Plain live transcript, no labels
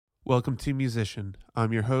Welcome to Musician.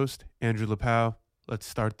 I'm your host, Andrew Lepau. Let's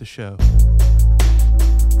start the show.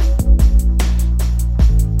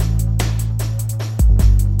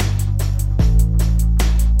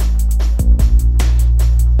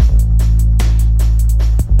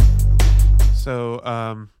 So,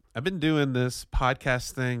 I've been doing this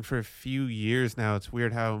podcast thing for a few years now. It's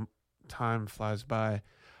weird how time flies by,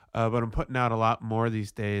 but I'm putting out a lot more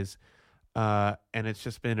these days, and it's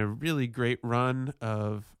just been a really great run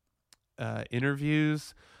of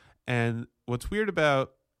interviews. And what's weird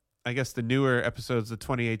about, I guess, the newer episodes, the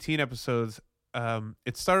 2018 episodes,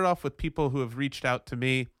 it started off with people who have reached out to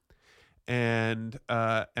me, and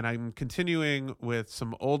I'm continuing with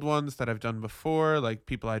some old ones that I've done before, like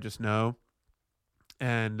people I just know.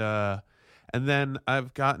 And then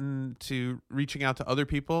I've gotten to reaching out to other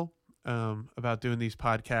people about doing these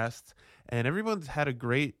podcasts, and everyone's had a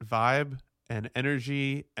great vibe and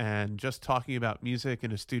energy, and just talking about music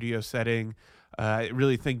in a studio setting, I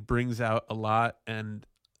really think brings out a lot and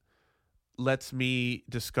lets me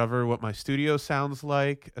discover what my studio sounds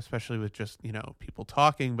like, especially with just, people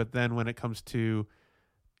talking. But then when it comes to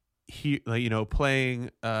playing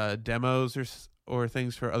demos or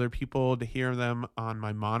things for other people, to hear them on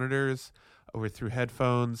my monitors or through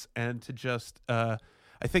headphones, and to just I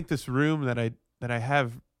think this room that I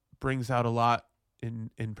have brings out a lot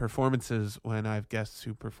in performances when I have guests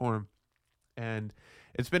who perform. And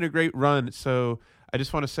it's been a great run. So I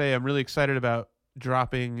just want to say I'm really excited about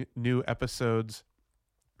dropping new episodes.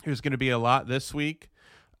 There's going to be a lot this week.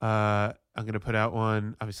 I'm going to put out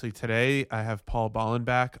one, obviously, today. I have Paul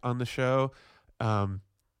Ballenbach on the show. Paul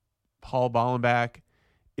Ballenbach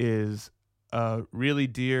is a really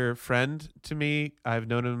dear friend to me. I've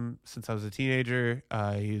known him since I was a teenager.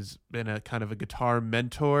 He's been a kind of a guitar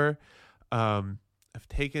mentor. I've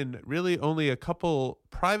taken really only a couple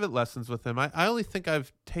private lessons with him. I only think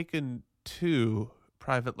I've taken 2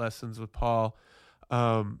 private lessons with Paul,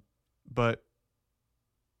 but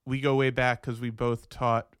we go way back because we both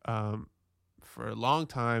taught for a long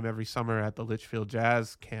time every summer at the Litchfield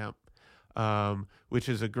Jazz Camp, which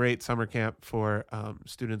is a great summer camp for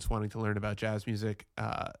students wanting to learn about jazz music,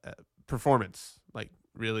 performance,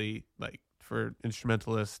 really for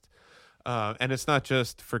instrumentalists. And it's not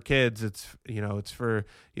just for kids. It's for,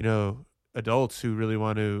 adults who really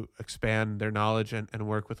want to expand their knowledge and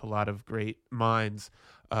work with a lot of great minds.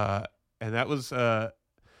 And that was a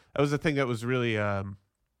thing that was really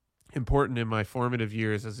important in my formative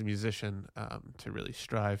years as a musician, to really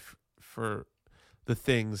strive for the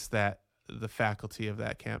things that the faculty of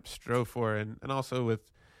that camp strove for, and also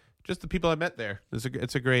with just the people I met there.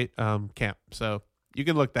 It's a great camp. So you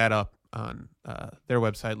can look that up on their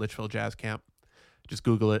website, Litchfield Jazz Camp. Just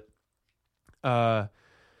Google it.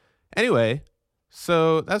 Anyway,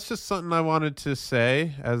 so that's just something I wanted to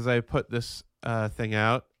say as I put this thing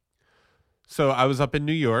out. So I was up in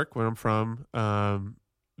New York, where I'm from,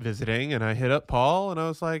 visiting, and I hit up Paul, and I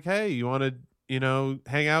was like, hey, you want to,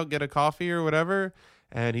 hang out, get a coffee or whatever?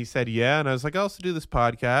 And he said, yeah. And I was like, I also do this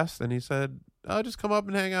podcast. And he said, oh, just come up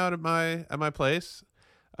and hang out at my place.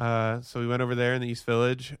 So we went over there in the East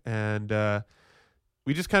Village, and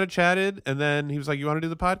we just kind of chatted. And then he was like, you want to do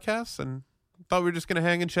the podcast? And I thought we were just going to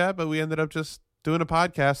hang and chat, but we ended up just doing a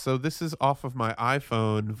podcast. So this is off of my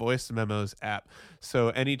iPhone Voice Memos app. So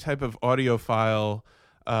any type of audiophile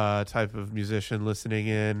type of musician listening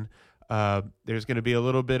in, there's going to be a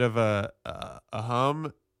little bit of a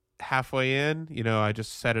hum halfway in. I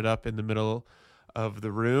just set it up in the middle of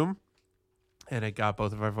the room, and it got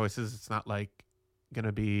both of our voices. It's not going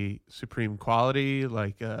to be supreme quality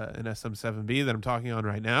like an SM7B that I'm talking on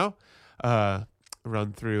right now,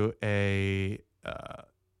 run through a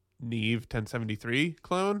Neve 1073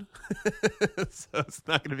 clone. So it's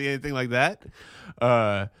not going to be anything like that,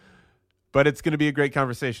 but it's going to be a great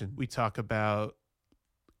conversation. We talk about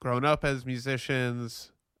growing up as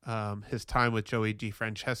musicians, his time with Joey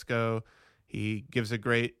DeFrancesco. He gives a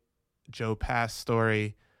great Joe Pass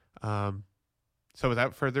story. So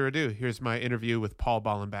without further ado, here's my interview with Paul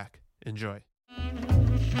Ballenbach. Enjoy.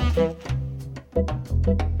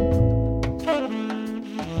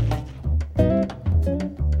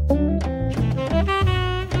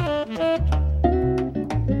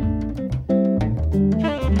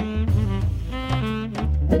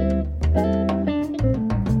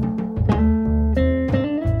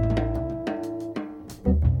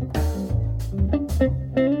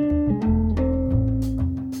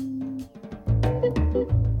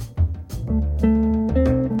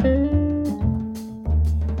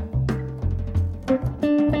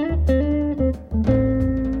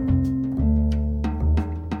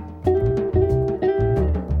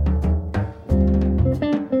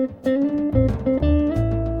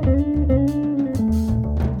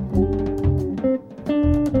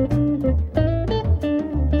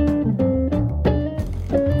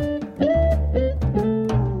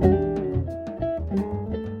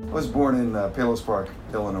 was born in Palos Park,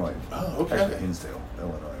 Illinois. Oh, okay. Actually, Hinsdale,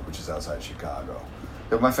 Illinois, which is outside Chicago.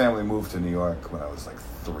 But my family moved to New York when I was like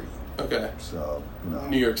 3. Okay. So, you know.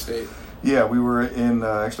 New York State. Yeah, we were in,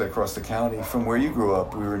 actually across the county from where you grew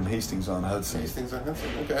up. We were in Hastings-on-Hudson. Hastings-on-Hudson,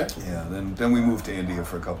 okay. Yeah, then we moved to India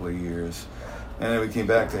for a couple of years. And then we came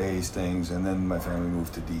back to Hastings, and then my family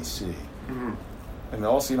moved to D.C. Mm-hmm. And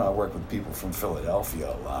also, you know, I work with people from Philadelphia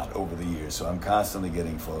a lot over the years, so I'm constantly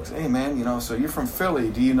getting folks, hey, man, you know, so you're from Philly,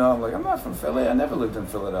 do you know? I'm like, I'm not from Philly, I never lived in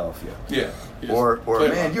Philadelphia. Yeah. Or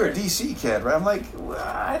man, you're a D.C. kid, right? I'm like, well,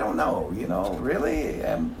 I don't know, you know, really?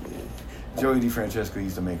 Joey DeFrancesco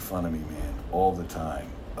used to make fun of me, man, all the time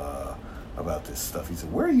about this stuff. He said,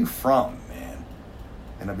 where are you from, man?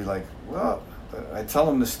 And I'd be like, well, I tell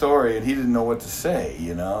him the story, and he didn't know what to say,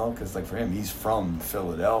 you know, because, like, for him, he's from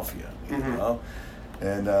Philadelphia, you know?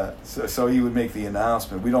 And so he would make the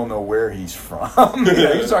announcement, we don't know where he's from. You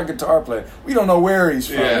know, he's our guitar player. We don't know where he's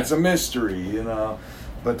from. Yeah. It's a mystery, you know.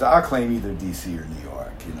 But I'll claim either D.C. or New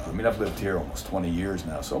York, you know. I mean, I've lived here almost 20 years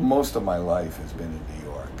now, so most of my life has been in New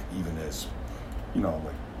York, even as, you know,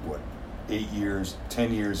 like, 8 years,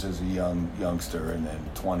 10 years as a youngster, and then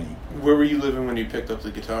 20. Where were you living when you picked up the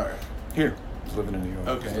guitar? Here. I was living in New York.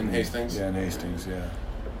 Okay, in Hastings? Yeah, in Hastings, yeah.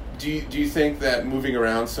 Do you think that moving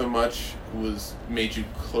around so much made you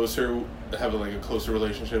have a closer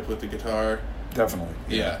relationship with the guitar? Definitely.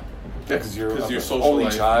 Yeah. Because you're your social only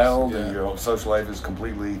life child, is, and your social life is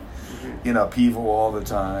completely in upheaval all the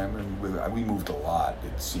time, and we moved a lot,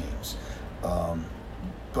 it seems.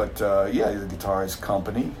 But the guitar is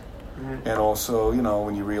company, and also, you know,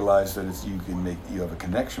 when you realize that you have a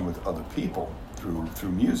connection with other people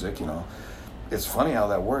through music, you know. It's funny how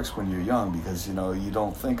that works when you're young, because, you know, you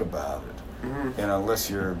don't think about it. And unless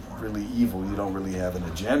you're really evil, you don't really have an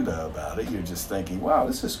agenda about it. You're just thinking, wow,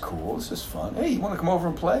 this is cool, this is fun. Hey, you want to come over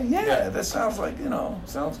and play? Yeah, that sounds like, you know,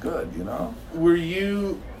 sounds good, you know. Were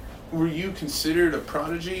you considered a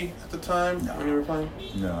prodigy at the time when you were playing?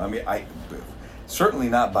 No, I mean, certainly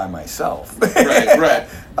not by myself. Right.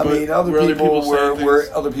 I mean,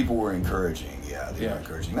 other people were encouraging. Yeah, they were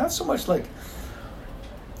encouraging. Not so much like,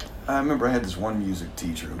 I remember I had this one music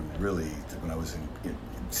teacher who really, when I was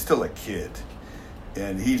still a kid,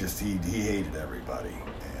 and he hated everybody,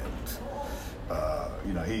 and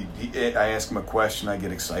you know, I ask him a question, I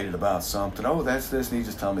get excited about something, oh, that's this, and he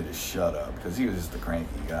just tell me to shut up, because he was just a cranky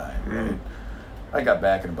guy, right? I got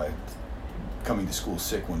back in by coming to school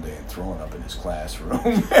sick one day and throwing up in his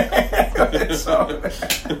classroom. So,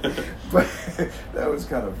 but that was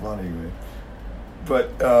kind of funny, man.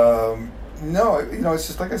 But no, you know, it's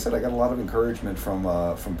just like I said, I got a lot of encouragement from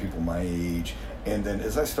people my age, and then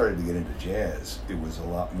as I started to get into jazz, it was a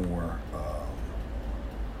lot more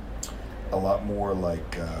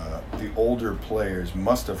like the older players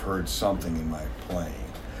must have heard something in my playing,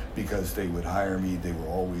 because they would hire me. They were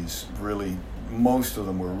always most of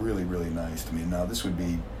them were really, really nice to me. Now, this would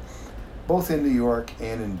be both in New York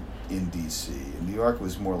and in D.C. In New York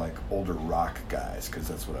was more like older rock guys, because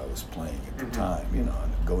that's what I was playing at the time, you know,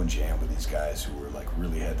 and go and jam with these guys who were like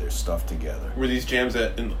really had their stuff together. Were these jams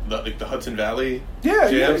in the Hudson Valley? Yeah,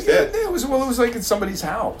 jams? Yeah. It was like in somebody's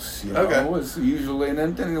house, you know. Okay. It was usually,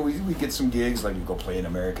 and then we get some gigs, like you go play an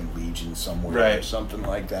American Legion somewhere, or something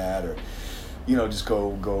like that, or you know, just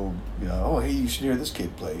go, you know, oh, hey, you should hear this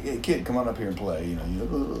kid play. Hey, kid, come on up here and play. You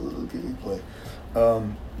know, play.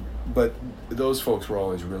 But those folks were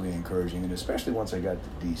always really encouraging, and especially once I got to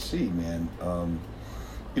D.C., man,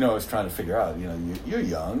 you know, I was trying to figure out, you know, you're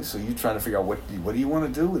young, so you're trying to figure out what do you want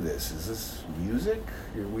to do with this? Is this music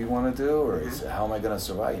we want to do, or how am I going to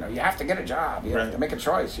survive? You know, you have to get a job. You have to make a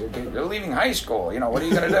choice. You're leaving high school. You know, what are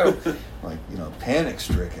you going to do? Like, you know,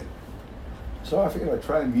 panic-stricken. So I figured I'd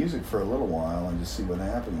try music for a little while and just see what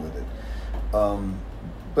happened with it.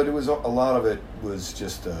 But it was a lot of it was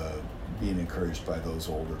just being encouraged by those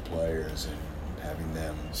older players and having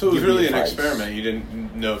them. So it was really an experiment. You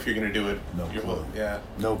didn't know if you're going to do it. No clue. Yeah.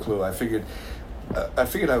 No clue. I figured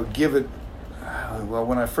I would give it. Well,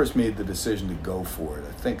 when I first made the decision to go for it,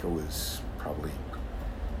 I think it was probably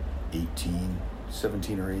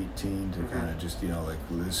 17 or 18, to kind of just, you know, like,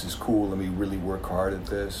 well, this is cool. Let me really work hard at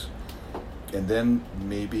this. And then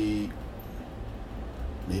maybe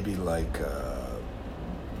like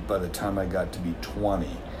by the time I got to be 20,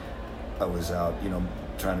 I was out, you know,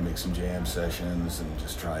 trying to make some jam sessions and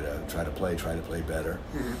just try to play better.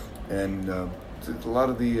 And a lot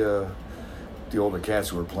of the older cats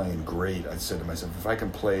who were playing great, I said to myself, if I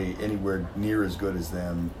can play anywhere near as good as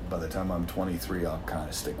them by the time I'm 23, I'll kind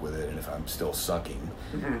of stick with it. And if I'm still sucking.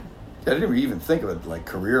 I didn't even think of it like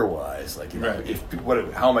career-wise, like, you know,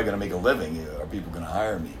 how am I going to make a living? Are people going to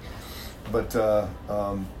hire me? But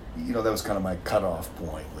that was kind of my cutoff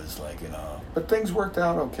point, was like, but things worked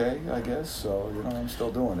out okay, I guess. So, I'm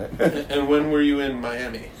still doing it. And when were you in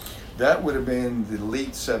Miami? That would have been the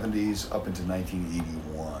late 70s up into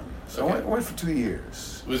 1981. So I went for 2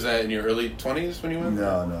 years. Was that in your early 20s when you went?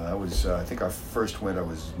 No, that was, I think I first went, I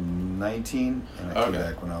was 19, and I came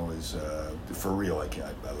back when I was, for real, I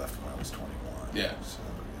left when I was 21. Yeah. So,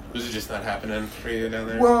 Was it just not happening for you down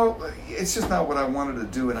there? Well, it's just not what I wanted to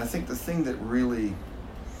do, and I think the thing that really,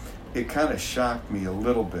 it kind of shocked me a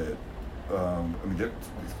little bit,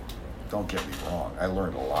 don't get me wrong, I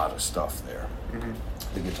learned a lot of stuff there. Mm-hmm.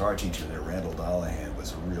 The guitar teacher there, Randall Dollahan,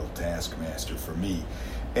 was a real taskmaster for me.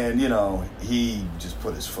 And, he just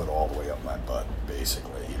put his foot all the way up my butt,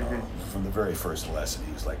 basically. From the very first lesson,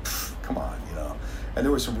 he was like, come on, And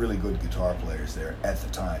there were some really good guitar players there at the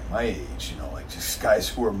time, my age, like just guys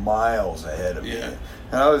who were miles ahead of me. And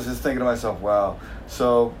I was just thinking to myself, wow.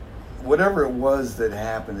 So whatever it was that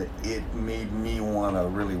happened, it made me want to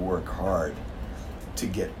really work hard to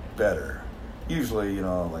get better. Usually,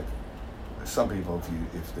 like, some people,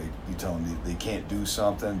 if you tell them they can't do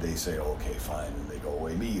something, they say, okay, fine, and they go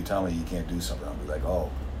away. Me, you tell me you can't do something, I'll be like, oh,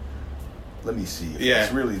 let me see if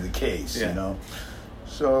it's really the case,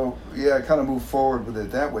 So, I kind of moved forward with it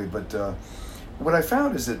that way. But what I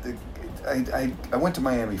found is that I went to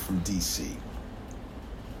Miami from D.C.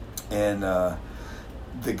 And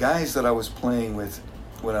the guys that I was playing with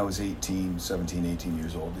when I was 17, 18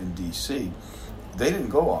 years old in D.C., they didn't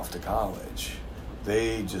go off to college.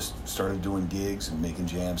 They just started doing gigs and making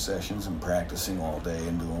jam sessions and practicing all day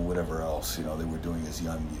and doing whatever else, they were doing as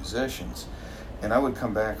young musicians. And I would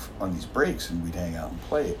come back on these breaks and we'd hang out and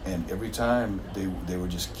play. And every time they were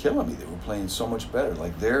just killing me. They were playing so much better.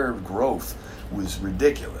 Like, their growth was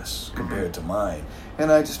ridiculous compared to mine.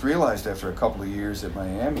 And I just realized after a couple of years at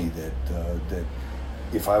Miami that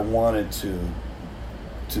if I wanted to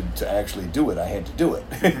actually do it, I had to do it.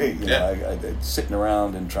 I sitting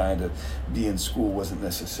around and trying to be in school wasn't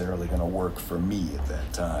necessarily going to work for me at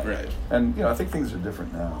that time. Right. And I think things are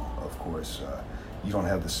different now. Of course, you don't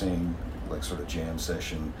have the same sort of jam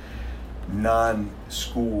session,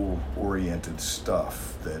 non-school oriented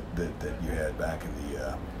stuff that you had back in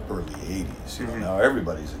the early 80s. Now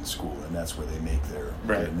everybody's in school, and that's where they make their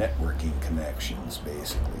networking connections,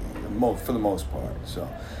 basically, for the most part. So,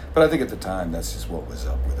 but I think at the time, that's just what was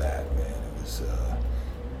up with that, man. It was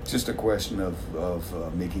just a question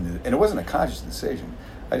of making it, and it wasn't a conscious decision.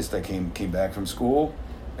 I came back from school,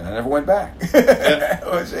 and I never went back. That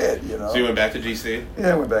was it, So you went back to D.C.?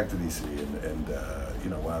 Yeah, I went back to D.C. and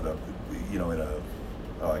wound up,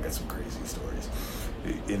 I got some crazy stories.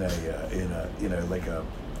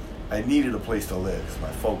 I needed a place to live. My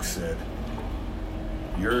folks said,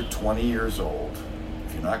 you're 20 years old.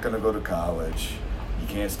 If you're not going to go to college, you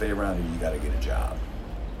can't stay around here. You got to get a job.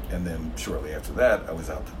 And then shortly after that, I was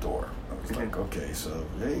out the door. I was like, okay, so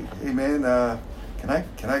hey man, can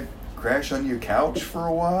I crash on your couch for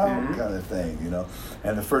a while, kind of thing,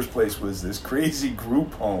 And the first place was this crazy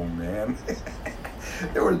group home, man.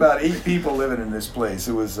 There were about 8 people living in this place.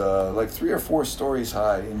 It was 3 or 4 stories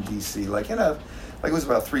high in D.C. It was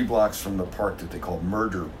about 3 blocks from the park that they called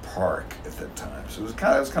Murder Park at that time. So it was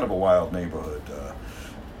kind of a wild neighborhood.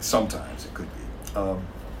 Sometimes it could be,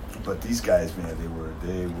 but these guys, man, they were.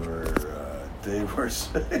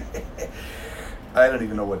 I don't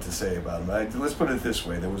even know what to say about them. Let's put it this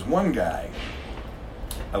way: there was one guy.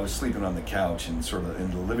 I was sleeping on the couch and sort of in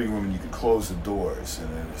the living room, and you could close the doors,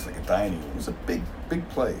 and it was like a dining room. It was a big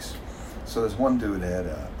place. So this one dude had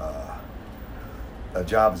a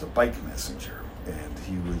job as a bike messenger, and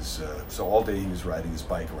he was so all day he was riding his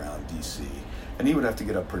bike around D.C. And he would have to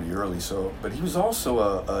get up pretty early. But he was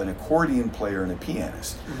also an accordion player and a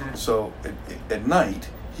pianist. So at night,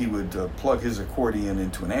 he would plug his accordion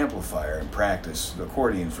into an amplifier and practice the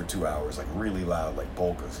accordion for 2 hours, like really loud, like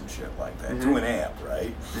polkas and shit like that, to an amp,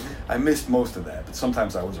 right? I missed most of that, but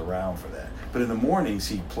sometimes I was around for that. But in the mornings,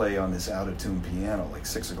 he'd play on this out-of-tune piano, like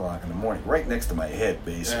 6 o'clock in the morning, right next to my head,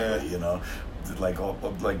 basically,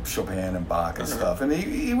 like Chopin and Bach and stuff. And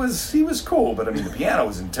he was cool, but I mean, the piano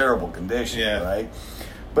was in terrible condition, right?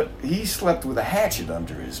 But he slept with a hatchet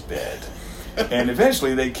under his bed. And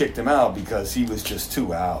eventually they kicked him out because he was just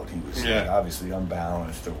too out. He was obviously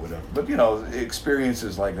unbalanced or whatever. But,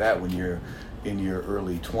 experiences like that when you're in your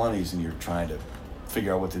early 20s and you're trying to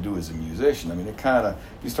figure out what to do as a musician, I mean,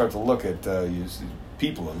 you start to look at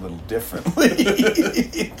people a little differently.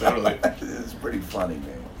 Totally. It's pretty funny,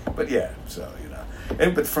 man. But yeah, so,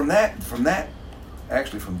 but from that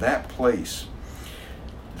place,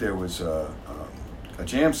 there was a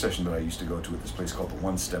jam session that I used to go to at this place called the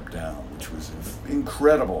One Step Down, which was an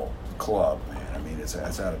incredible club, man. I mean, it's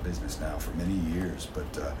out of business now for many years,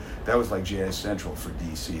 but that was like Jazz Central for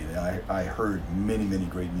DC, and I heard many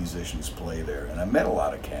great musicians play there, and I met a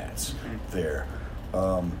lot of cats there,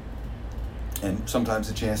 and sometimes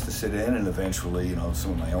a chance to sit in, and eventually, you know,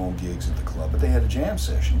 some of my own gigs at the club. But they had a jam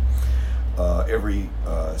session every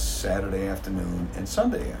Saturday afternoon and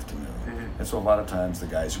Sunday afternoon. And so a lot of times the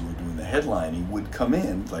guys who were doing the headlining would come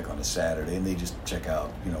in like on a Saturday, and they just check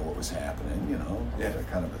out, you know, what was happening, you know, that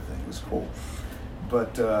kind of a thing. It was cool.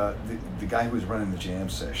 But the guy who was running the jam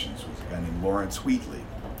sessions was a guy named Lawrence Wheatley,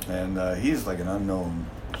 and he's like an unknown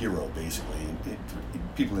hero basically.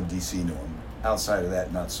 People in DC knew him. Outside of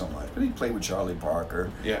that, not so much. But he played with Charlie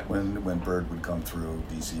Parker when Bird would come through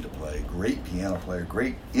DC to play. Great piano player,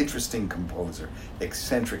 great, interesting composer,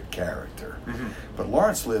 eccentric character. But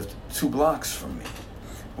Lawrence lived 2 blocks from me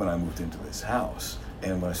when I moved into this house.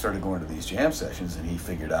 And when I started going to these jam sessions and he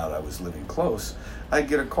figured out I was living close, I'd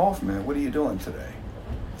get a call from him. What are you doing today?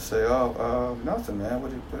 I'd say, nothing, man.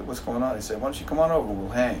 What's going on? He'd say, why don't you come on over and we'll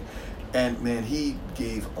hang. And, man, he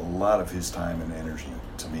gave a lot of his time and energy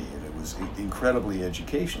to me. And it was incredibly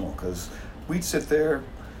educational because we'd sit there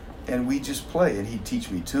and we'd just play. And he'd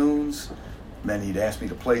teach me tunes. Then he'd ask me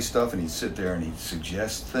to play stuff, and he'd sit there and he'd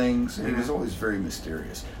suggest things. And it was always very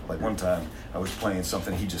mysterious. Like one time I was playing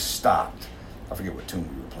something, he just stopped. I forget what tune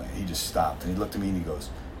we were playing. He just stopped, and he looked at me and he goes,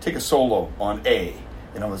 take a solo on A.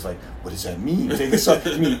 And I was like, what does that mean? Take a solo,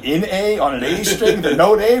 you mean in A, on an A string, the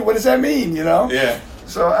note A? What does that mean, you know? Yeah.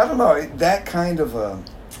 So I don't know, that kind of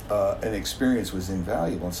an experience was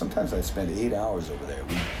invaluable. And sometimes I'd spend 8 hours over there.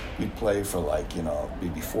 We'd play for like, you know,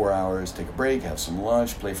 maybe 4 hours, take a break, have some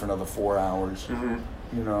lunch, play for another 4 hours,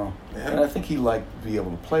 you know. Yeah. And I think he liked to be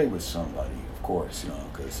able to play with somebody, of course, you know,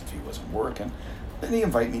 because if he wasn't working, then he'd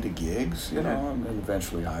invite me to gigs, you know, and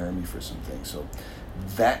eventually hire me for some things. So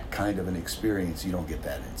that kind of an experience, you don't get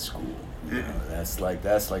that in school. You know, that's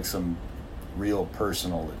like some real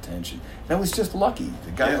personal attention. And I was just lucky.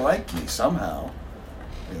 The guy liked me somehow,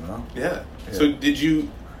 you know. Yeah. So did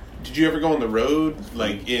you ever go on the road,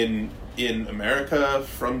 like in America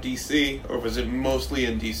from DC, or was it mostly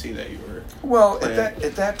in DC that you were? Well,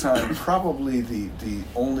 at that time, probably the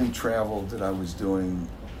only travel that I was doing,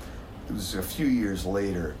 it was a few years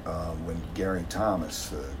later when Gary Thomas,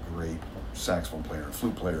 the great saxophone player and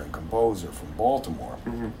flute player and composer from Baltimore,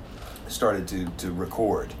 started to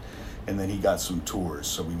record. And then he got some tours,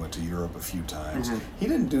 so we went to Europe a few times. He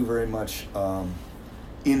didn't do very much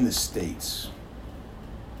in the States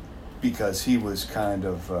because he was kind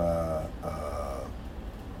of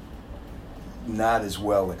not as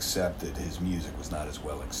well accepted. His music was not as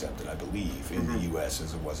well accepted, I believe, in the U.S.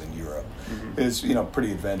 as it was in Europe. It's, you know,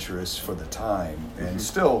 pretty adventurous for the time and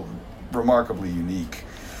still remarkably unique.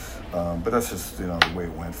 But that's just, you know, the way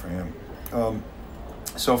it went for him.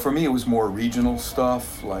 So for me, it was more regional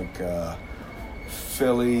stuff, like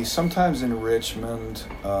Philly, sometimes in Richmond,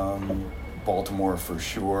 Baltimore for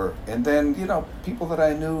sure. And then, you know, people that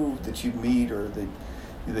I knew that you'd meet or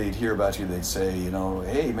they'd hear about you, they'd say, you know,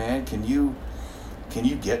 hey, man, can you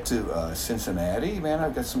get to Cincinnati? Man,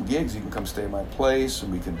 I've got some gigs. You can come stay at my place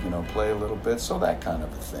and we can, you know, play a little bit. So that kind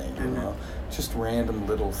of a thing, you know, just random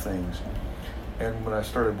little things. And when I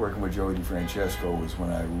started working with Joey DeFrancesco was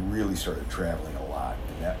when I really started traveling a lot.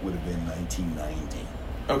 And that would have been 1990.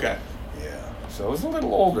 Okay. Yeah. So I was a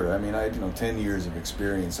little older. I mean, I had, 10 years of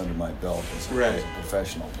experience under my belt as a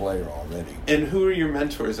professional player already. And who were your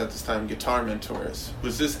mentors at this time, guitar mentors?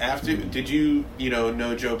 Was this after, did you,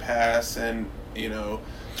 know Joe Pass and,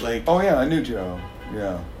 like... Oh, yeah, I knew Joe.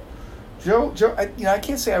 Yeah. Joe, I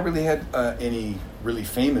can't say I really had any really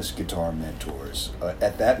famous guitar mentors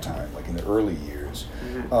at that time, like in the early years.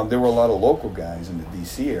 There were a lot of local guys in the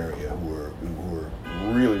D.C. area who were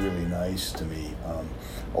really, really nice to me.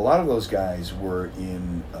 A lot of those guys were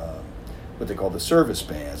in what they call the service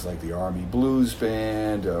bands, like the Army Blues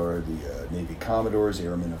Band or the Navy Commodores, the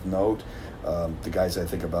Airmen of Note. The guys I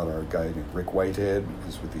think about are a guy named Rick Whitehead,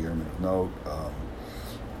 who's with the Airmen of Note.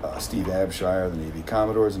 Steve Abshire, the Navy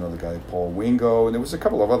Commodores, another guy, Paul Wingo, and there was a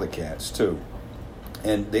couple of other cats too.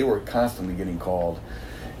 And they were constantly getting called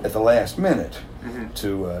at the last minute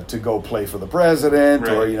to go play for the president,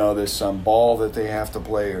 or there's some ball that they have to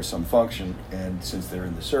play or some function, and since they're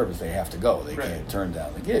in the service, they have to go. They can't turn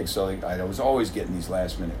down the gig. So I was always getting these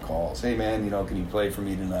last minute calls. Hey man, can you play for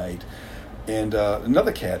me tonight? And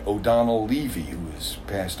another cat, O'Donnell Levy, who was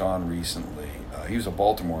passed on recently. He was a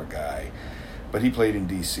Baltimore guy. But he played in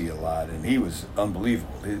D.C. a lot, and he was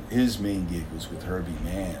unbelievable. His main gig was with Herbie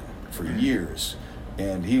Mann for years,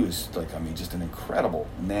 and he was just an incredible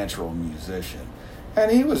natural musician. And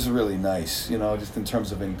he was really nice, just in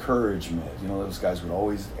terms of encouragement. Those guys would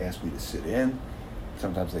always ask me to sit in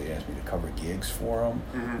sometimes they asked me to cover gigs for them,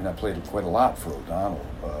 and I played quite a lot for O'Donnell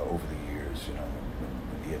over the years.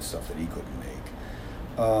 When he had stuff that he couldn't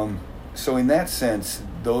make. So in that sense,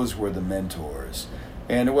 those were the mentors.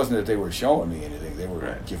 And it wasn't that they were showing me anything; they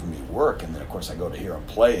were giving me work. And then, of course, I go to hear them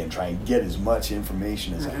play and try and get as much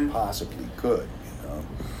information as I possibly could.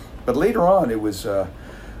 But later on, it was I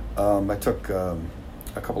took a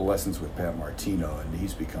couple lessons with Pat Martino, and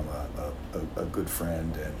he's become a good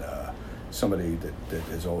friend and somebody that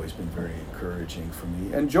has always been very encouraging for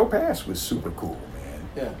me. And Joe Pass was super cool, man.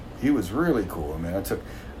 Yeah, he was really cool. I mean,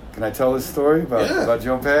 Can I tell this story about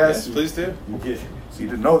Joe Pass? Yes, please do. So you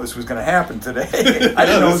didn't know this was going to happen today. I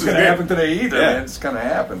didn't know it was going to happen today either. Yeah. Man. It's going to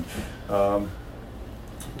happen.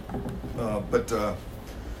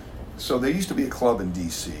 So there used to be a club in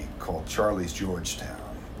D.C. called Charlie's Georgetown.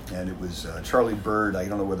 And it was Charlie Bird. I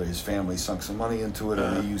don't know whether his family sunk some money into it or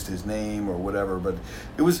they used his name or whatever. But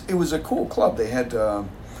it was a cool club. They had the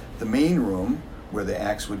main room where the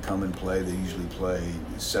acts would come and play. They usually play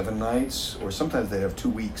 7 nights, or sometimes they'd have 2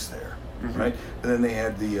 weeks there, right? And then they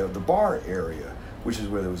had the bar area, which is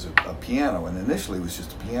where there was a piano. And initially it was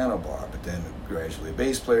just a piano bar, but then gradually a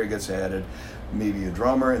bass player gets added, maybe a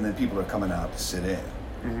drummer, and then people are coming out to sit in.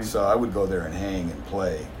 So I would go there and hang and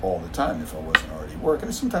play all the time if I wasn't already working.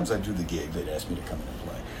 And sometimes I'd do the gig. They'd ask me to come in and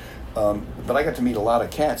play. But I got to meet a lot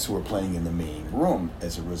of cats who were playing in the main room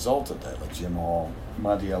as a result of that, like Jim Hall,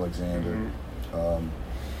 Monty Alexander,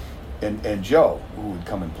 and Joe, who would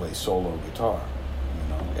come and play solo guitar.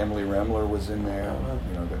 Emily Remler was in there.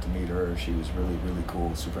 Got to meet her. She was really, really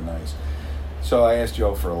cool, super nice. So I asked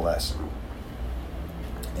Joe for a lesson.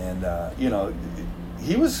 And,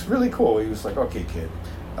 he was really cool. He was like, okay, kid.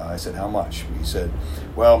 I said, how much? He said,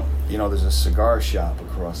 well, there's a cigar shop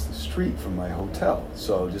across the street from my hotel.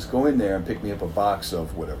 So just go in there and pick me up a box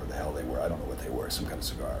of whatever the hell they were. I don't know what they were, some kind of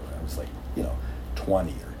cigar. I was like,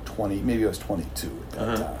 20 or 20, maybe I was 22 at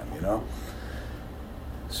that time,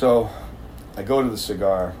 So I go to the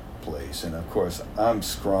cigar place, and of course I'm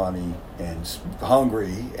scrawny and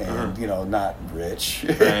hungry and not rich.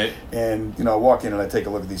 Right. And I walk in and I take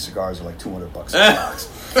a look at these cigars. They're like $200 a box.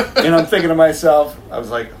 And I'm thinking to myself, I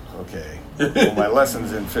was like, okay, well, my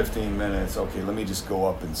lesson's in 15 minutes. Okay, let me just go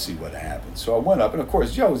up and see what happens. So I went up, and of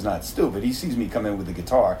course Joe's not stupid. He sees me come in with the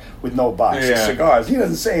guitar with no box of cigars. He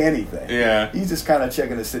doesn't say anything. Yeah. He's just kind of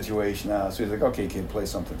checking the situation out. So he's like, okay, kid, play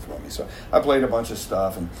something for me. So I played a bunch of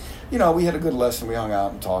stuff, and we had a good lesson. We hung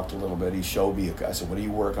out and talked a little bit. He showed me. I said, what are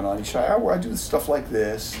you working on? He said, I do stuff like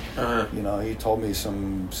this. He told me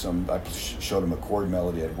some. I showed him a chord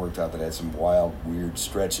melody I'd worked out that had some wild, weird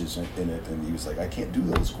stretches in it, and he was like, I can't do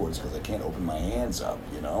those chords because I can't open my hands up,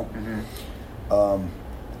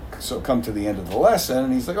 So come to the end of the lesson,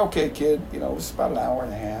 and he's like, okay, kid, it was about an hour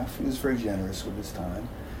and a half. He was very generous with his time.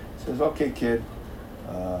 He says, okay, kid,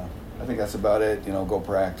 I think that's about it, go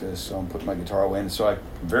practice. So I'm putting my guitar away, and so I'm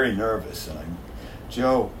very nervous, and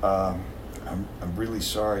Joe, I'm really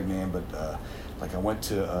sorry, man, but I went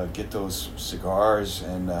to get those cigars,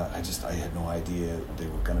 and I had no idea they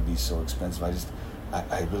were going to be so expensive. I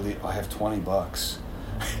have $20.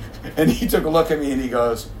 And he took a look at me and he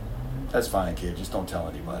goes, that's fine, kid, just don't tell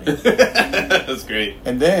anybody. That's great.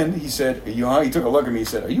 And then he said, are you hungry? He took a look at me, he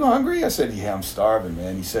said, are you hungry? I said, yeah, I'm starving,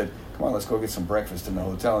 man. He said, come on, let's go get some breakfast in the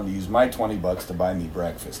hotel. And he used my $20 to buy me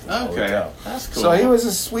breakfast in the hotel. That's cool. So he was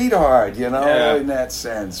a sweetheart, in that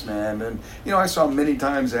sense, man. And, I saw him many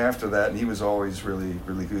times after that, and he was always really,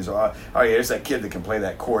 really good. He was, oh, yeah, there's that kid that can play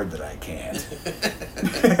that chord that I can't.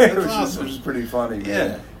 It was pretty funny,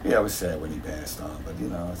 man. Yeah, I was sad when he passed on, but,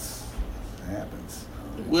 it happens.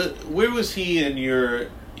 Where was he in your,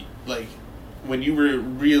 when you were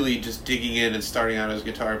really just digging in and starting out as a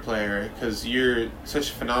guitar player, because you're such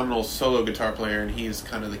a phenomenal solo guitar player and he's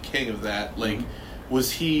kind of the king of that,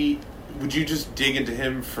 would you just dig into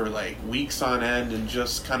him for weeks on end and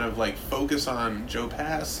just kind of focus on Joe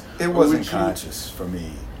Pass? It wasn't conscious for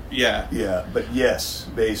me. Yeah. Yeah, but yes,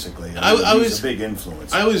 basically. I was a big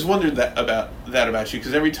influence. I always wondered about you,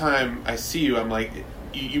 because every time I see you, I'm like,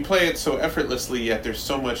 you play it so effortlessly, yet there's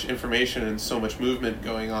so much information and so much movement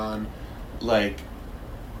going on. I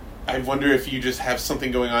wonder if you just have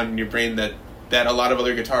something going on in your brain that a lot of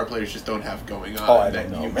other guitar players just don't have going on. Oh, I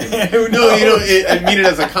don't know, man. No, I mean it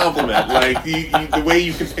as a compliment. The way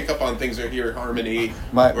you can pick up on things or hear harmony.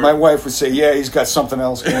 My wife would say, yeah, he's got something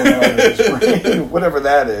else going on in his brain, whatever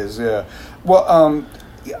that is, yeah. Well,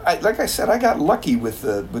 like I said, I got lucky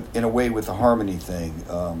in a way with the harmony thing.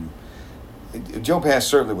 Joe Pass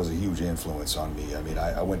certainly was a huge influence on me. I mean,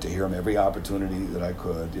 I went to hear him every opportunity that I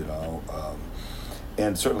could,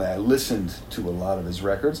 and certainly I listened to a lot of his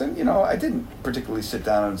records, and I didn't particularly sit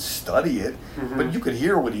down and study it, but you could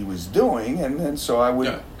hear what he was doing, and so I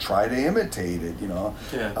would try to imitate it.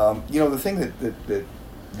 The thing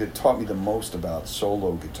that taught me the most about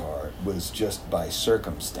solo guitar was just by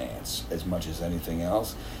circumstance as much as anything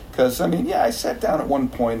else. Because, I sat down at one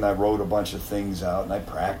point and I wrote a bunch of things out and I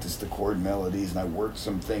practiced the chord melodies and I worked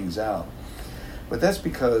some things out. But that's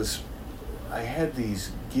because I had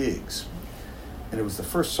these gigs, and it was the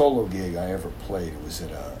first solo gig I ever played. It was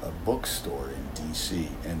at a bookstore in D.C.,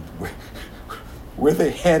 and where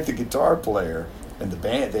they had the guitar player and the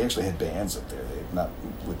band. They actually had bands up there, not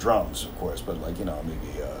with drums, of course, but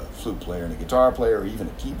maybe a flute player and a guitar player or even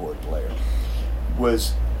a keyboard player.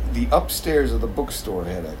 Was the upstairs of the bookstore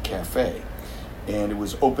had a cafe, and it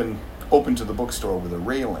was open to the bookstore with a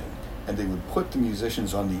railing, and they would put the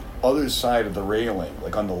musicians on the other side of the railing,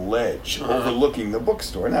 like on the ledge, overlooking the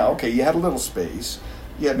bookstore. Now, okay, you had a little space.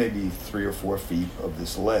 You had maybe 3 or 4 feet of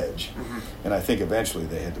this ledge, and I think eventually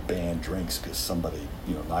they had to ban drinks because somebody,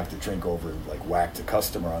 knocked a drink over and whacked a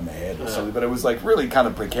customer on the head or something. But it was really kind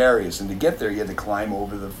of precarious, and to get there, you had to climb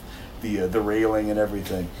over the railing and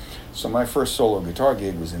everything. So my first solo guitar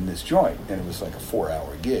gig was in this joint, and it was like a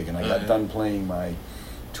 4-hour gig, and I got done playing my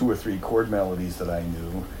 2 or 3 chord melodies that I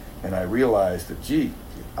knew, and I realized that,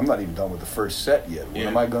 I'm not even done with the first set yet. What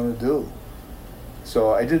am I going to do?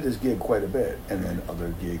 So I did this gig quite a bit, and then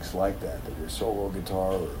other gigs like that were solo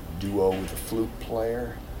guitar or duo with a flute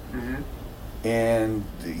player. And,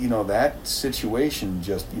 that situation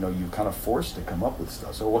just, you're kind of forced to come up with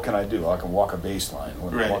stuff. So what can I do? I can walk a bass line.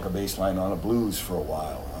 Let me walk a bass line on a blues for a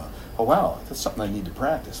while. Oh, wow, that's something I need to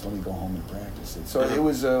practice. Let me go home and practice it. So it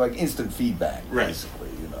was like instant feedback, basically,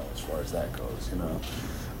 as far as that goes,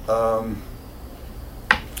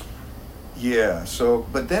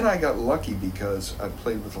 but then I got lucky because I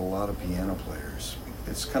played with a lot of piano players.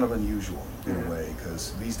 It's kind of unusual in a way,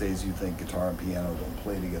 because these days you think guitar and piano don't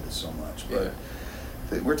play together so much. But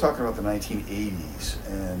we're talking about the 1980s,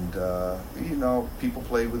 and, people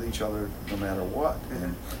played with each other no matter what.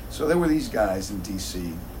 And so there were these guys in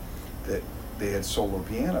D.C. that they had solo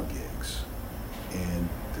piano gigs. And,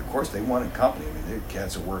 of course, they wanted company. The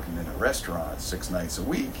cats are working in a restaurant 6 nights a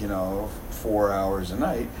week, 4 hours a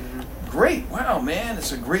night. Great. Wow, man,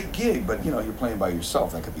 it's a great gig. But, you're playing by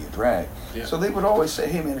yourself. That could be a drag. So they would always say,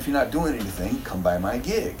 hey, man, if you're not doing anything, come by my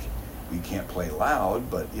gig. We can't play loud,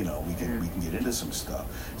 but, we can get into some stuff.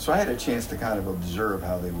 So I had a chance to kind of observe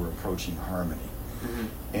how they were approaching harmony.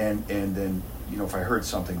 And then, if I heard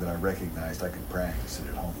something that I recognized, I could practice it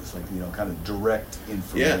at home. It's like, kind of direct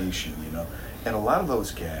information, And a lot of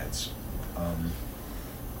those cats,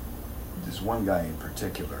 there's one guy in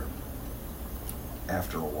particular,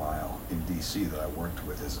 after a while in D.C. that I worked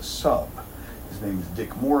with as a sub. His name is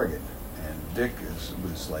Dick Morgan. And Dick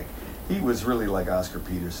he was really like Oscar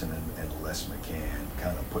Peterson and Les McCann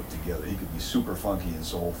kind of put together. He could be super funky and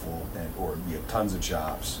soulful, or he had tons of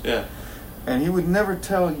chops. And he would never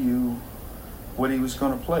tell you what he was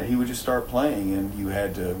going to play. He would just start playing, and you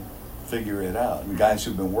had to figure it out. And guys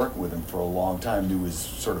who'd been working with him for a long time knew his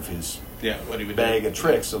what he would bag of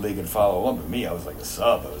tricks, so they could follow him. But me, I was like a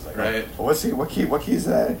sub. I was like, well, what key is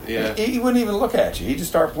that? He wouldn't even look at you. He'd just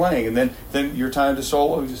start playing, and then your time to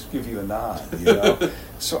solo, he'd just give you a nod.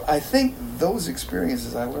 So I think those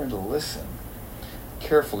experiences, I learned to listen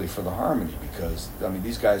carefully for the harmony, because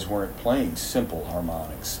these guys weren't playing simple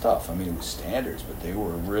harmonic stuff. It was standards, but they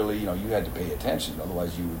were really, you had to pay attention,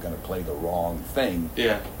 otherwise you were going to play the wrong thing.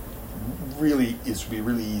 Really, it's be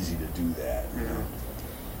really easy to do that.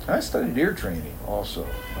 I studied ear training also,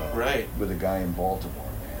 with a guy in Baltimore,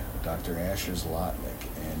 Dr. Asher Zlotnick,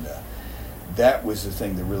 and that was the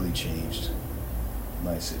thing that really changed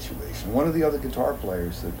my situation. One of the other guitar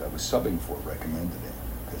players that I was subbing for recommended him.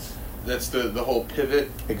 That's the whole pivot.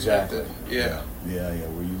 Exactly. Yeah.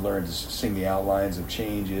 Where you learn to sing the outlines of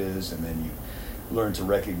changes, and then you learn to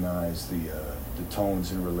recognize the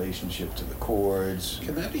tones in relationship to the chords.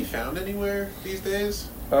 Can that be found anywhere these days?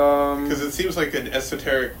 Because it seems like an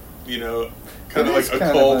esoteric, kind of like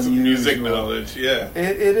occult music knowledge. Yeah.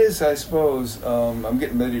 It is, I suppose. I'm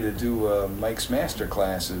getting ready to do Mike's master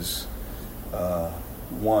classes.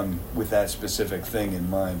 One with that specific thing in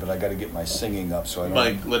mind, but I got to get my singing up, so I don't.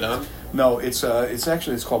 Mike Ledon? No, it's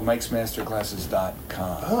called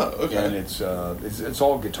Mike'sMasterclasses.com. Oh, okay. And it's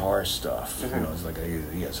all guitar stuff. It's like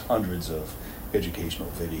he has hundreds of educational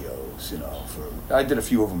videos. I did a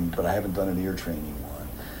few of them, but I haven't done an ear training one.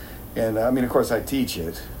 And of course, I teach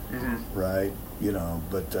it, right?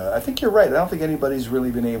 But I think you're right. I don't think anybody's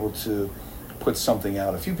really been able to put something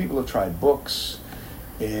out. A few people have tried books.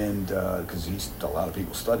 And because a lot of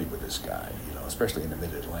people study with this guy, especially in the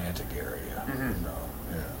Mid-Atlantic area. Mm-hmm.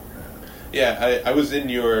 You know, I was in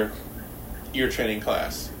your training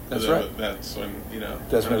class. That's right. That's when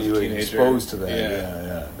That's when you were exposed to that.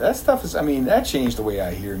 Yeah. That stuff is. I mean, that changed the way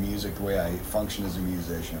I hear music, the way I function as a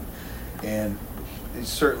musician, and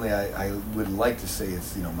certainly I would like to say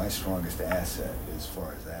it's my strongest asset as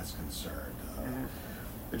far as that's concerned.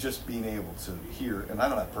 Just being able to hear, and I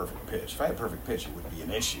don't have perfect pitch. If I had perfect pitch, it would be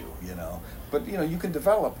an issue, But you can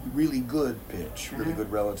develop really good pitch, really good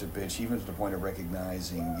relative pitch, even to the point of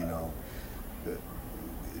recognizing, the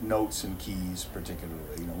notes and keys,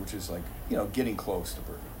 particularly, which is like, getting close to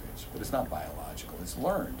perfect pitch. But it's not biological; it's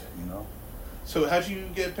learned, So how'd you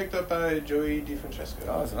get picked up by Joey DeFrancesco?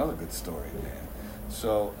 Oh, that's another good story, man.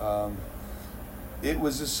 So it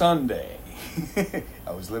was a Sunday.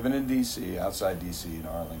 I was living in D.C., outside D.C. in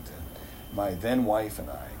Arlington. My then wife and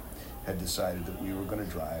I had decided that we were going to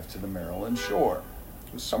drive to the Maryland shore.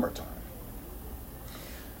 It was summertime.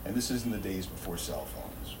 And this is in the days before cell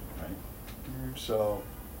phones, right? Mm-hmm. So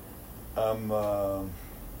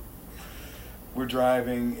we're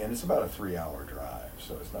driving, and it's about a 3-hour drive,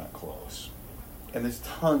 so it's not close. And there's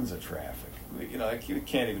tons of traffic. You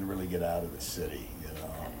can't even really get out of the city,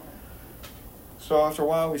 So after a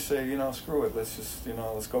while we say, screw it, let's just,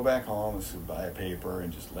 let's go back home, let's buy a paper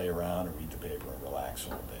and just lay around and read the paper and relax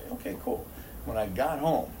all day. Okay, cool. When I got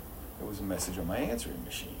home, there was a message on my answering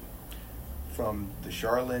machine from the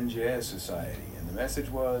Charlene Jazz Society. And the message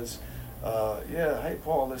was, hey,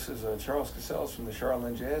 Paul, this is Charles Cassells from the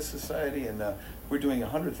Charlene Jazz Society, and we're doing a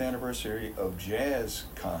 100th anniversary of jazz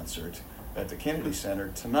concert at the Kennedy Center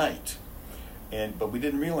tonight. But we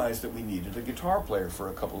didn't realize that we needed a guitar player for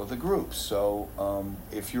a couple of the groups. So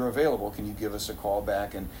if you're available, can you give us a call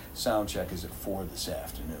back, and sound check is at 4 this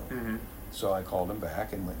afternoon. Mm-hmm. So I called him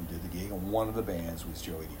back and went and did the gig, and one of the bands was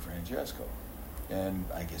Joey DeFrancesco. And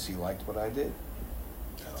I guess he liked what I did.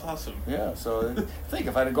 That's awesome. Yeah, so think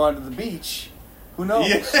if I'd have gone to the beach, who knows?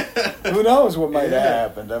 Yeah. Who knows what might have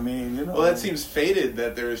happened? I mean, Well, that seems fated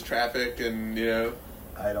that there was traffic and,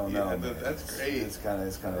 I don't know. That's great. It's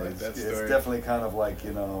definitely kind of like,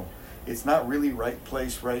 it's not really right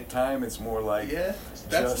place, right time. It's more like that's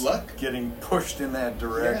just luck. Getting pushed in that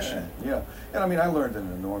direction. Yeah. And I mean, I learned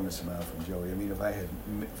an enormous amount from Joey. I mean,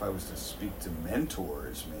 if I was to speak to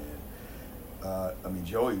mentors, man,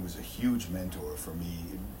 Joey was a huge mentor for me,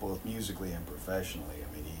 both musically and professionally.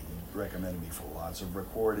 I mean, he recommended me for lots of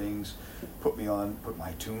recordings, put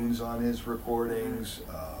my tunes on his recordings.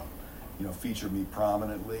 Featured me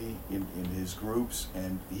prominently in his groups,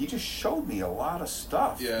 and he just showed me a lot of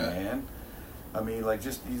stuff, man. I mean, like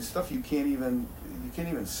just stuff you can't even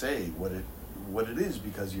say what it is,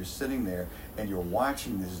 because you're sitting there and you're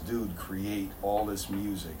watching this dude create all this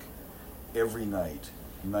music every night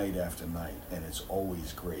after night, and it's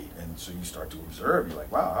always great. And so you start to observe. You're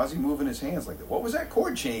like, wow, how's he moving his hands like that? What was that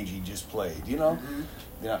chord change he just played?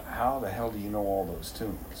 Mm-hmm. How the hell do you know all those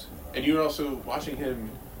tunes? And you were also watching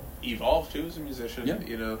him evolve too as a musician,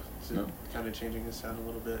 kind of changing his sound a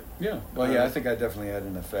little bit. Yeah. Well, I think I definitely had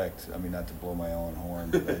an effect. I mean, not to blow my own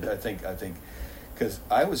horn, but I think because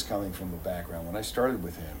I was coming from a background, when I started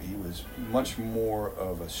with him, he was much more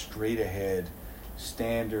of a straight ahead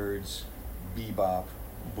standards, bebop,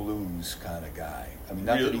 blues kind of guy. I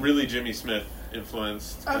mean, really Jimmy Smith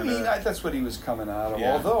influenced. I mean, that's what he was coming out of.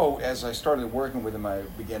 Yeah. Although, as I started working with him, I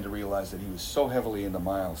began to realize that he was so heavily into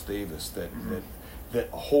Miles Davis that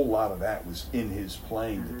a whole lot of that was in his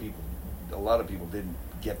playing. That a lot of people didn't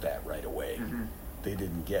get that right away. Mm-hmm. They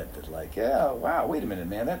didn't get that, like, wait a minute,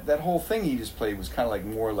 man, that whole thing he just played was kind of like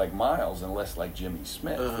more like Miles and less like Jimmy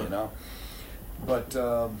Smith, But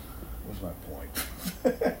what's my point?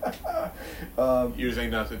 You were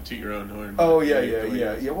saying not to toot your own horn. Oh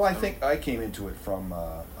yeah. Well, I think I came into it from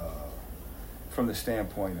the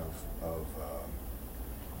standpoint of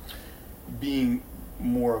being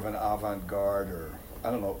more of an avant-garde, or I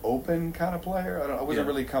don't know, open kind of player. I wasn't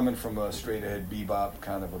really coming from a straight-ahead bebop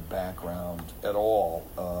kind of a background at all.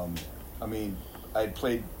 I mean, I'd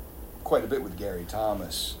played quite a bit with Gary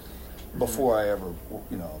Thomas before I ever,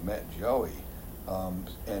 met Joey,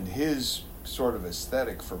 and his sort of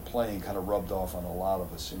aesthetic for playing kind of rubbed off on a lot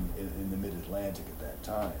of us in the Mid-Atlantic at that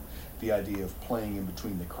time. The idea of playing in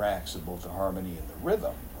between the cracks of both the harmony and the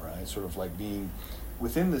rhythm, right? Sort of like being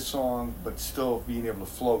within the song, but still being able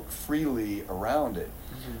to float freely around it.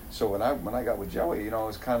 Mm-hmm. So when I got with Joey, it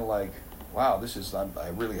was kind of like, wow, I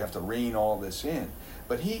really have to rein all this in.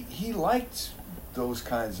 But he liked those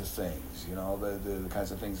kinds of things, the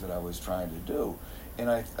kinds of things that I was trying to do. And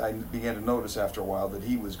I began to notice after a while that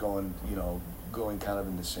he was going kind of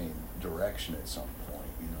in the same direction at some point,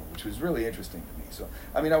 which was really interesting to me. So,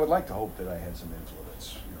 I mean, I would like to hope that I had some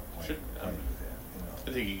influence, playing with him.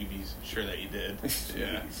 I think you could be sure that you did.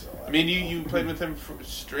 Yeah. So, I mean, you played with him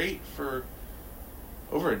straight for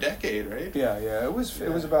over a decade, right? Yeah. It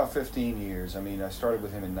was about 15 years. I mean, I started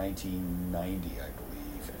with him in 1990, I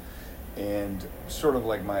believe, and sort of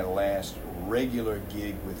like my last regular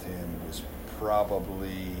gig with him was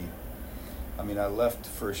probably. I mean, I left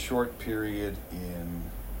for a short period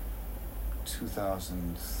in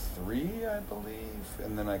 2003, I believe,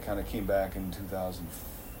 and then I kind of came back in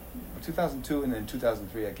 2002, and then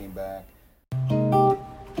 2003 I came back. Yeah,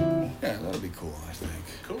 that'll be cool, I think.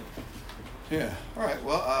 Cool. Yeah. All right.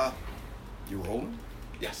 Well, you rolling?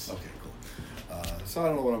 Yes. Okay. Cool. So I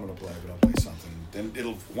don't know what I'm going to play, but I'll play something. Then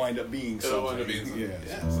it'll wind up being something. It'll wind up being something.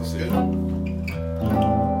 Yeah. Sounds good.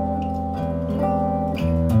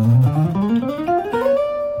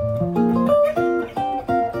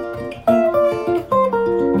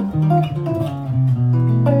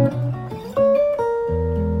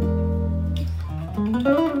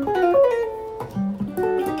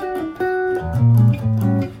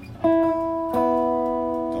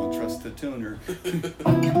 Don't trust the tuner.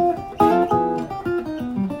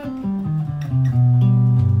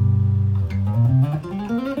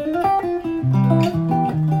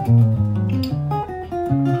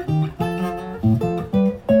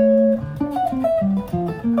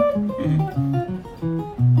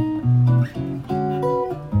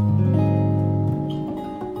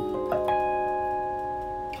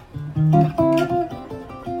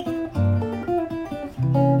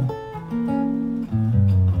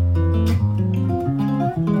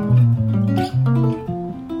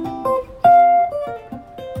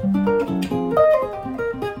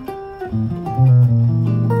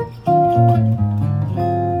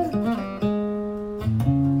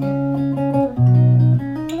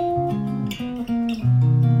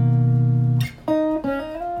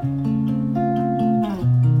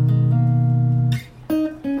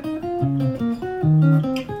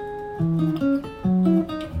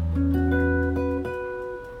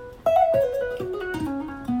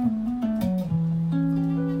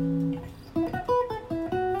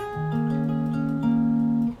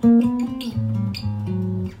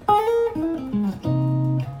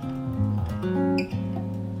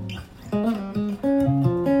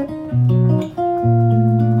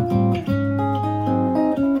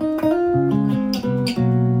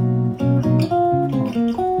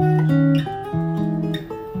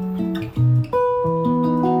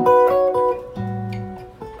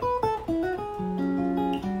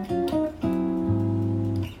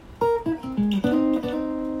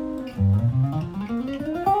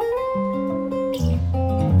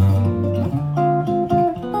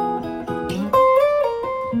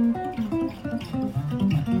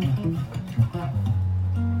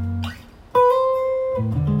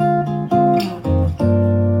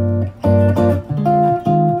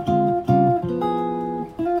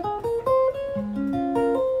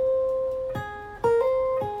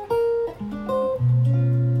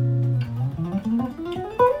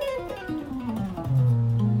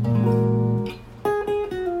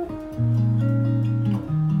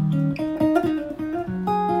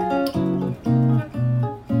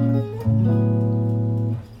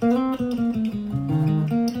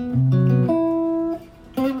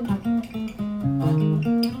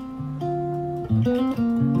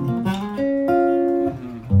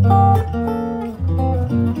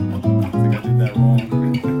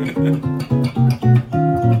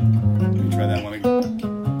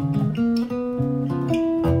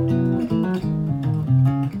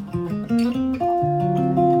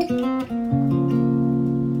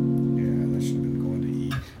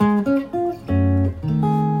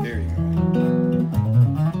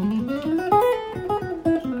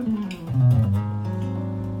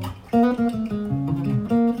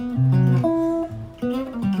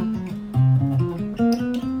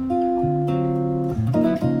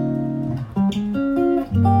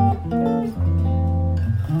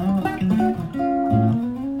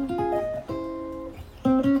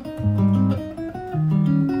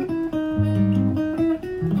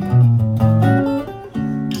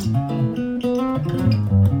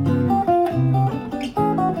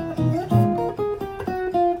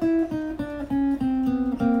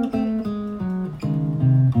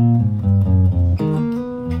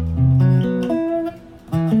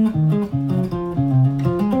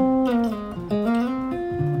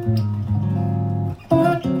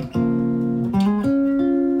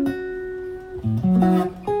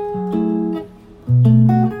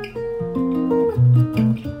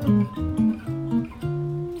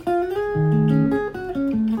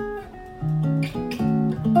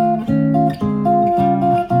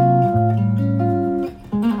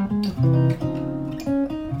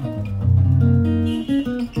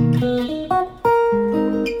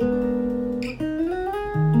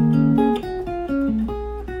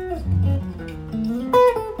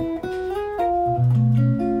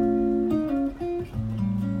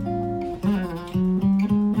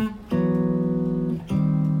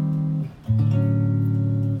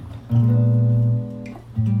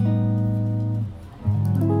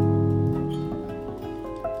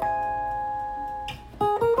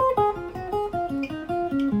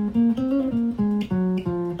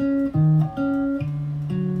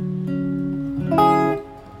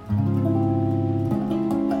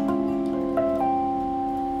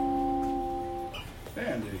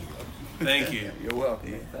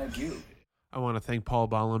 welcome. Yeah. Thank you. I want to thank Paul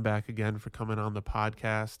Ballenbach again for coming on the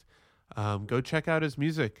podcast. Go check out his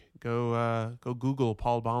music. Go Google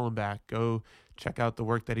Paul Ballenbach. Go check out the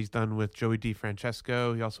work that he's done with Joey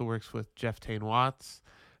DeFrancesco. He also works with Jeff Tain Watts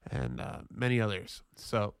and many others.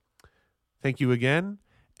 So thank you again,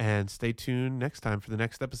 and stay tuned next time for the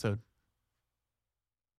next episode.